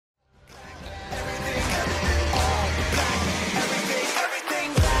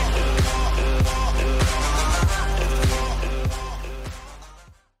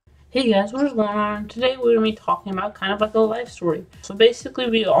Hey guys, what is going on? Today we're going to be talking about kind of like a life story. So basically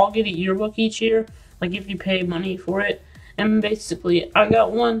we all get a yearbook each year, like if you pay money for it. And basically I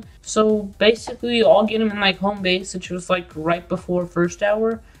got one. So basically you all get them in like home base, which was like right before first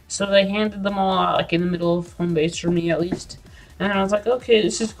hour. So they handed them all out like in the middle of home base for me at least. And I was like, okay,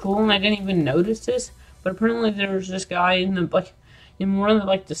 this is cool, and I didn't even notice this. But apparently there was this guy in the in one of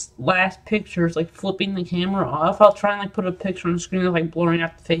the last pictures, like flipping the camera off. I'll try and like put a picture on the screen of like blurring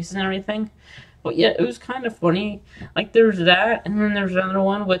out the faces and everything. But yeah, it was kind of funny. Like there's that, and then there's another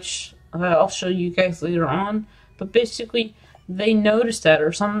one which I'll show you guys later on. But basically, they noticed that,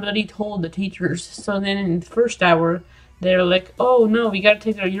 or somebody told the teachers. So then in the first hour, they're like, "Oh no, we gotta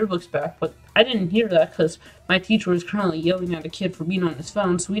take our yearbooks back." But I didn't hear that because my teacher was currently yelling at a kid for being on his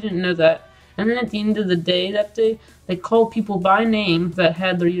phone, so we didn't know that. And then at the end of the day that day, they called people by name that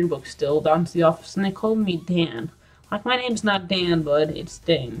had their yearbook still down to the office, and they called me Dan. Like, my name's not Dan, bud, it's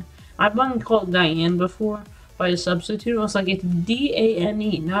Dane. I've been called Diane before by a substitute. I was like, it's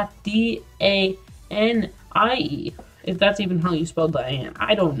D-A-N-E, not D-A-N-I-E. If that's even how you spell Diane.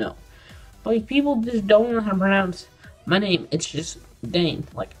 I don't know. Like, people just don't know how to pronounce my name. It's just Dane.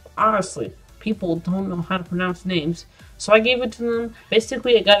 Like, honestly, people don't know how to pronounce names. So I gave it to them.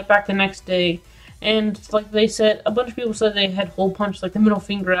 Basically, I got it back the next day. And like they said, a bunch of people said they had hole punched like the middle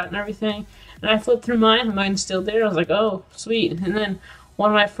finger out and everything. And I flipped through mine, and mine's still there. I was like, oh, sweet. And then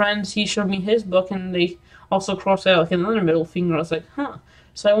one of my friends, he showed me his book, and they also crossed out like another middle finger. I was like, huh.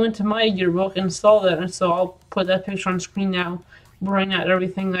 So I went to my yearbook and saw that, and so I'll put that picture on screen now, bring out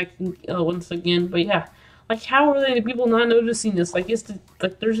everything like once again. But yeah, like how are the people not noticing this? Like,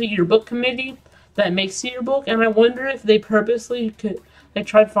 there's a yearbook committee that makes the yearbook, and I wonder if they purposely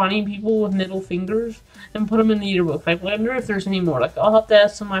tried finding people with middle fingers and put them in the yearbook. I wonder if there's any more. Like, I'll have to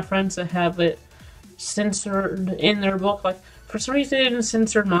ask some of my friends that have it censored in their book. Like, for some reason they didn't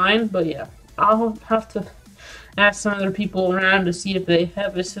censor mine, but yeah, I'll have to ask some other people around to see if they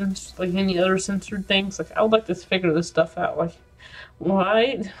have a like any other censored things. Like, I would like to figure this stuff out. Like,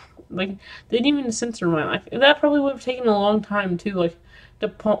 why? Like, they didn't even censor mine. Like, that probably would have taken a long time too. Like,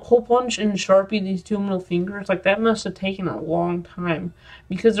 the hole punch and Sharpie these two middle fingers, like that must have taken a long time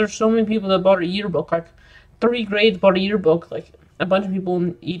because there's so many people that bought a yearbook. Like 3 grades bought a yearbook, like a bunch of people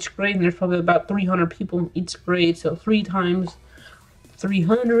in each grade, and there's probably about 300 people in each grade. So 3 times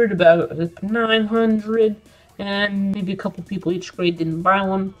 300, about 900, and maybe a couple people each grade didn't buy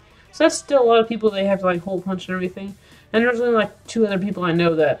one. So that's still a lot of people. They have to like hole punch and everything. And there's only like 2 other people I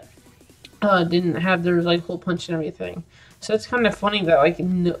know that didn't have theirs like hole punch and everything. So it's kind of funny that like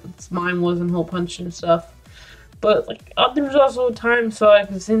mine wasn't hole punch and stuff. But like there was also a time, so I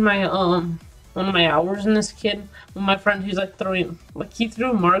was in my one of my hours, and this kid, my friend, who's like he threw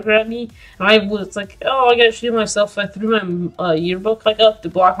a marker at me, and I was like, oh, I gotta shoot myself. So I threw my yearbook like up to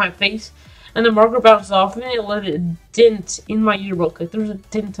block my face, and the marker bounced off me, and it let a dent in my yearbook. Like there was a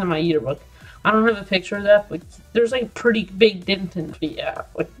dent in my yearbook. I don't have a picture of that, but there's like a pretty big dent in it. But yeah,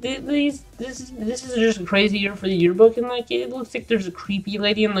 like this is just a crazy year for the yearbook, and like it looks like there's a creepy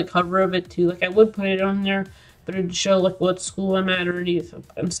lady on the cover of it too. Like I would put it on there, but it'd show like what school I'm at already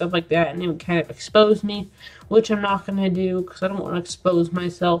and stuff like that, and it would kind of expose me, which I'm not gonna do because I don't want to expose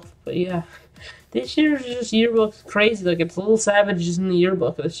myself. But yeah, this year's just yearbook's crazy. Like it's Little Savages in the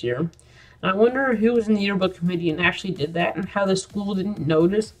yearbook this year. I wonder who was in the yearbook committee and actually did that, and how the school didn't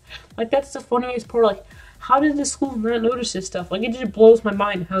notice. Like, that's the funniest part. Like, how did the school not notice this stuff? Like, it just blows my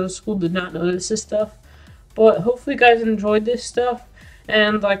mind how the school did not notice this stuff. But hopefully you guys enjoyed this stuff.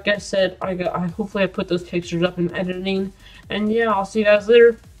 And like I said, hopefully I put those pictures up in editing. And yeah, I'll see you guys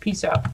later. Peace out.